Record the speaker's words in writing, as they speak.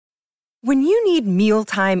When you need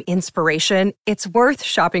mealtime inspiration, it's worth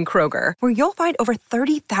shopping Kroger, where you'll find over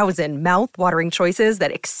 30,000 mouth-watering choices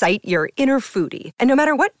that excite your inner foodie. And no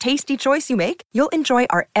matter what tasty choice you make, you'll enjoy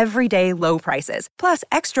our everyday low prices, plus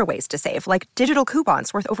extra ways to save, like digital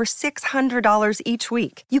coupons worth over $600 each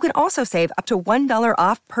week. You can also save up to $1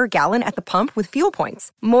 off per gallon at the pump with fuel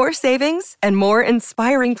points. More savings and more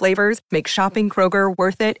inspiring flavors make shopping Kroger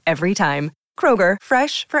worth it every time. Kroger,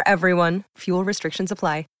 fresh for everyone. Fuel restrictions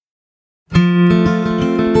apply.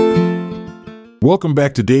 Welcome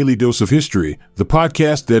back to Daily Dose of History, the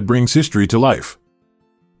podcast that brings history to life.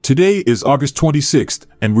 Today is August 26th,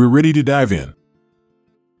 and we're ready to dive in.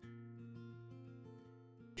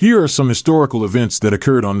 Here are some historical events that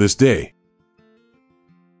occurred on this day.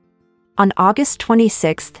 On August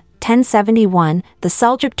 26, 1071, the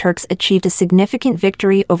Seljuk Turks achieved a significant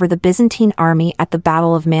victory over the Byzantine army at the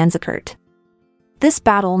Battle of Manzikert. This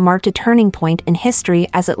battle marked a turning point in history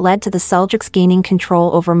as it led to the Seljuks gaining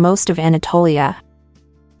control over most of Anatolia.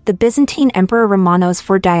 The Byzantine Emperor Romanos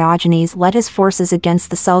IV Diogenes led his forces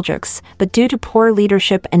against the Seljuks, but due to poor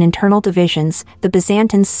leadership and internal divisions, the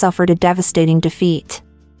Byzantines suffered a devastating defeat.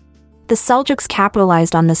 The Seljuks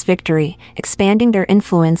capitalized on this victory, expanding their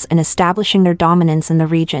influence and establishing their dominance in the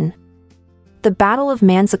region. The Battle of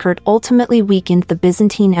Manzikert ultimately weakened the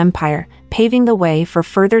Byzantine Empire, paving the way for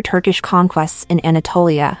further Turkish conquests in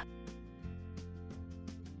Anatolia.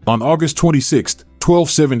 On August 26,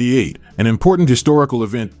 1278, an important historical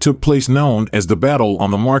event took place known as the Battle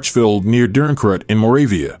on the Marchfeld near Dürnkreuz in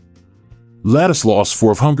Moravia. Ladislaus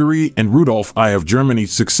IV of Hungary and Rudolf I of Germany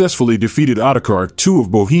successfully defeated Ottokar II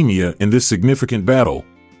of Bohemia in this significant battle.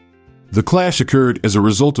 The clash occurred as a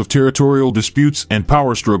result of territorial disputes and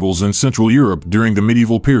power struggles in Central Europe during the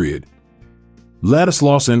medieval period.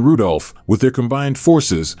 Ladislaus and Rudolf, with their combined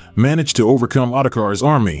forces, managed to overcome Ottokar's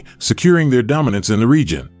army, securing their dominance in the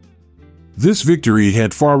region. This victory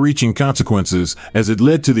had far-reaching consequences as it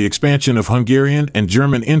led to the expansion of Hungarian and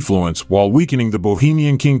German influence while weakening the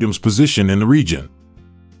Bohemian kingdom's position in the region.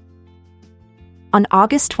 On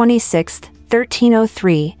August 26,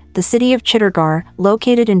 1303, the city of Chittorgarh,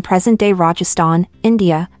 located in present-day Rajasthan,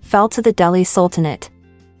 India, fell to the Delhi Sultanate.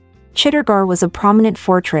 Chittorgarh was a prominent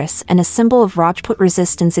fortress and a symbol of Rajput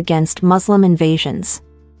resistance against Muslim invasions.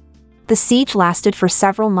 The siege lasted for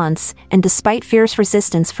several months, and despite fierce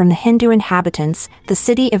resistance from the Hindu inhabitants, the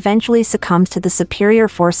city eventually succumbed to the superior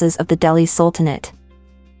forces of the Delhi Sultanate.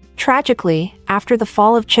 Tragically, after the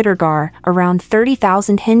fall of Chittorgarh, around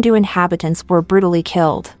 30,000 Hindu inhabitants were brutally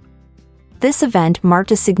killed. This event marked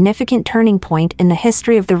a significant turning point in the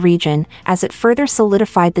history of the region as it further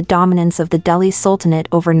solidified the dominance of the Delhi Sultanate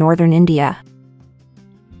over northern India.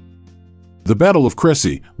 The Battle of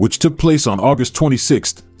Crécy, which took place on August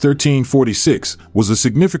 26, 1346, was a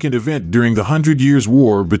significant event during the 100 Years'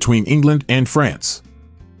 War between England and France.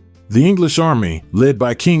 The English army, led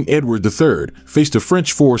by King Edward III, faced a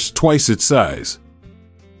French force twice its size.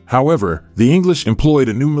 However, the English employed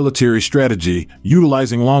a new military strategy,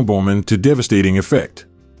 utilizing longbowmen to devastating effect.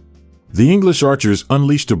 The English archers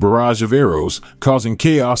unleashed a barrage of arrows, causing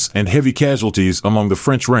chaos and heavy casualties among the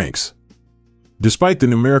French ranks. Despite the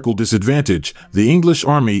numerical disadvantage, the English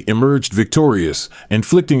army emerged victorious,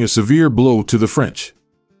 inflicting a severe blow to the French.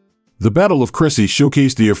 The Battle of Crécy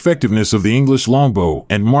showcased the effectiveness of the English longbow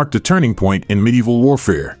and marked a turning point in medieval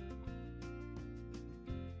warfare.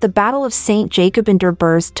 The Battle of St. Jacob in der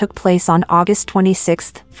Burs took place on August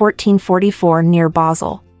 26, 1444 near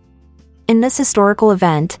Basel. In this historical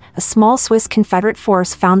event, a small Swiss Confederate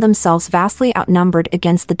force found themselves vastly outnumbered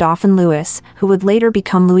against the Dauphin Louis, who would later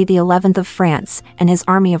become Louis XI of France, and his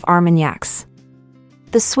army of Armagnacs.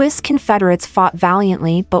 The Swiss Confederates fought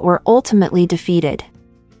valiantly but were ultimately defeated.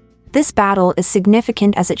 This battle is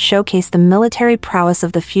significant as it showcased the military prowess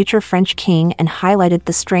of the future French king and highlighted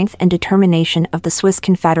the strength and determination of the Swiss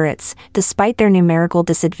Confederates, despite their numerical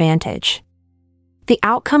disadvantage. The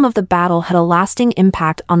outcome of the battle had a lasting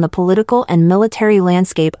impact on the political and military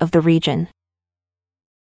landscape of the region.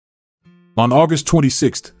 On August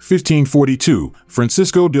 26, 1542,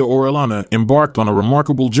 Francisco de Orellana embarked on a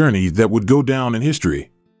remarkable journey that would go down in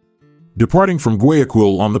history. Departing from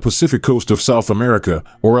Guayaquil on the Pacific coast of South America,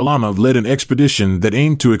 Orellana led an expedition that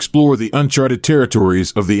aimed to explore the uncharted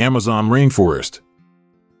territories of the Amazon rainforest.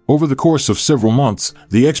 Over the course of several months,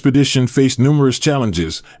 the expedition faced numerous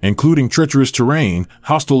challenges, including treacherous terrain,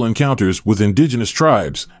 hostile encounters with indigenous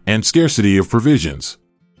tribes, and scarcity of provisions.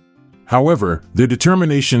 However, their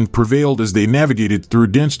determination prevailed as they navigated through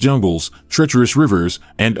dense jungles, treacherous rivers,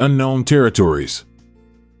 and unknown territories.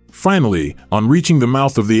 Finally, on reaching the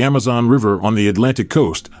mouth of the Amazon River on the Atlantic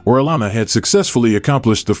coast, Orellana had successfully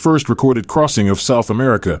accomplished the first recorded crossing of South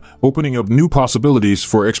America, opening up new possibilities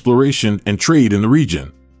for exploration and trade in the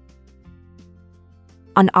region.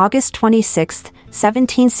 On August 26,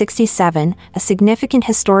 1767, a significant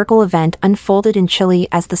historical event unfolded in Chile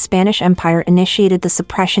as the Spanish Empire initiated the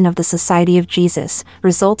suppression of the Society of Jesus,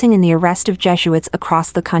 resulting in the arrest of Jesuits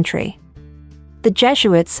across the country. The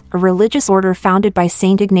Jesuits, a religious order founded by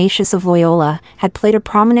Saint Ignatius of Loyola, had played a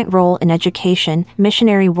prominent role in education,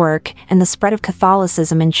 missionary work, and the spread of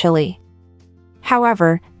Catholicism in Chile.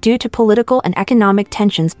 However, due to political and economic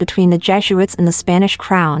tensions between the Jesuits and the Spanish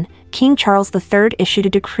crown, King Charles III issued a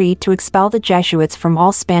decree to expel the Jesuits from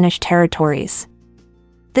all Spanish territories.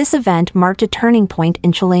 This event marked a turning point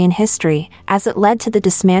in Chilean history, as it led to the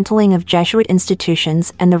dismantling of Jesuit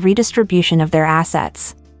institutions and the redistribution of their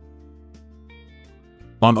assets.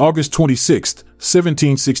 On August 26,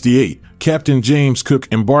 1768, Captain James Cook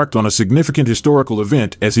embarked on a significant historical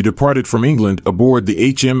event as he departed from England aboard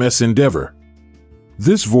the HMS Endeavour.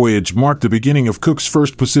 This voyage marked the beginning of Cook's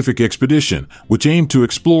first Pacific expedition, which aimed to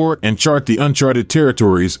explore and chart the uncharted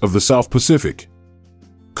territories of the South Pacific.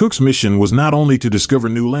 Cook's mission was not only to discover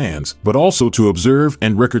new lands, but also to observe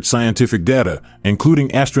and record scientific data,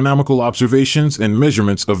 including astronomical observations and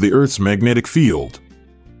measurements of the Earth's magnetic field.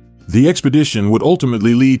 The expedition would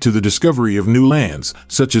ultimately lead to the discovery of new lands,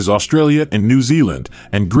 such as Australia and New Zealand,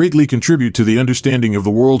 and greatly contribute to the understanding of the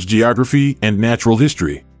world's geography and natural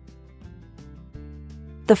history.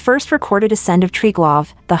 The first recorded ascent of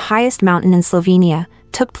Triglav, the highest mountain in Slovenia,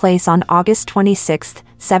 took place on August 26,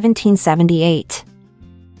 1778.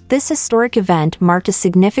 This historic event marked a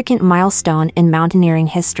significant milestone in mountaineering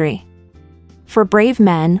history. For brave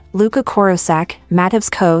men, Luka Korosek, Matevž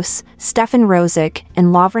Kos, Stefan Rosic,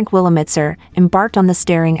 and Lovrenk Wilomitzer embarked on this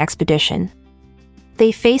daring expedition.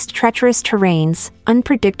 They faced treacherous terrains,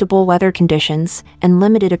 unpredictable weather conditions, and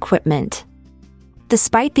limited equipment.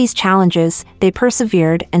 Despite these challenges, they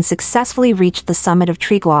persevered and successfully reached the summit of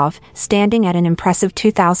Triglav, standing at an impressive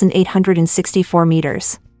 2,864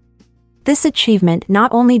 meters. This achievement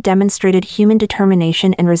not only demonstrated human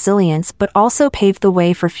determination and resilience but also paved the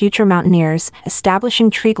way for future mountaineers,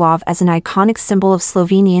 establishing Triglav as an iconic symbol of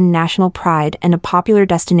Slovenian national pride and a popular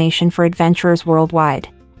destination for adventurers worldwide.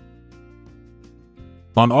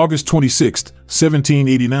 On August 26,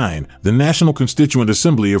 1789, the National Constituent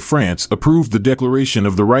Assembly of France approved the Declaration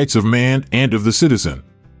of the Rights of Man and of the Citizen.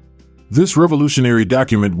 This revolutionary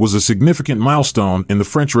document was a significant milestone in the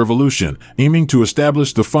French Revolution, aiming to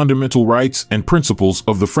establish the fundamental rights and principles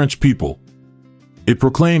of the French people. It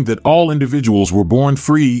proclaimed that all individuals were born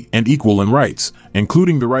free and equal in rights,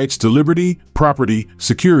 including the rights to liberty, property,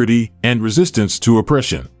 security, and resistance to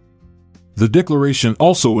oppression. The Declaration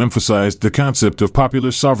also emphasized the concept of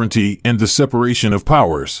popular sovereignty and the separation of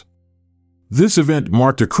powers. This event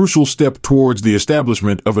marked a crucial step towards the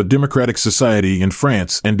establishment of a democratic society in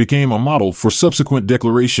France and became a model for subsequent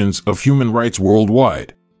declarations of human rights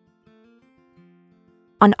worldwide.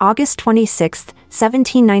 On August 26,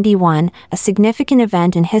 1791, a significant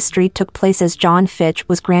event in history took place as John Fitch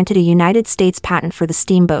was granted a United States patent for the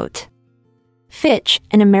steamboat. Fitch,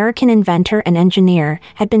 an American inventor and engineer,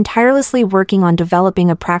 had been tirelessly working on developing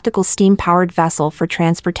a practical steam-powered vessel for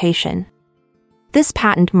transportation. This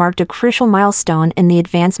patent marked a crucial milestone in the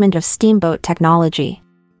advancement of steamboat technology.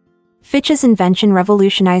 Fitch's invention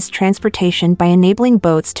revolutionized transportation by enabling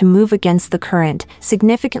boats to move against the current,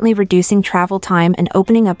 significantly reducing travel time and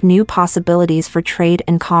opening up new possibilities for trade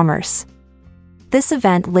and commerce. This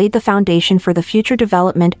event laid the foundation for the future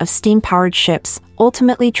development of steam-powered ships,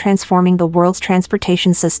 ultimately transforming the world's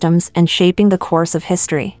transportation systems and shaping the course of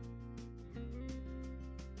history.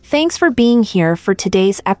 Thanks for being here for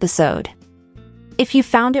today's episode. If you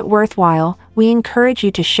found it worthwhile, we encourage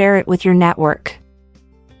you to share it with your network.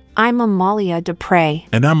 I'm Amalia Dupre.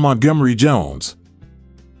 And I'm Montgomery Jones.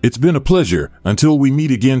 It's been a pleasure until we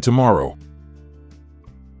meet again tomorrow.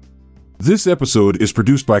 This episode is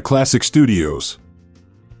produced by Classic Studios.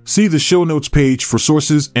 See the show notes page for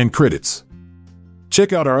sources and credits.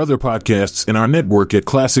 Check out our other podcasts in our network at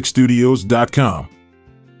classicstudios.com.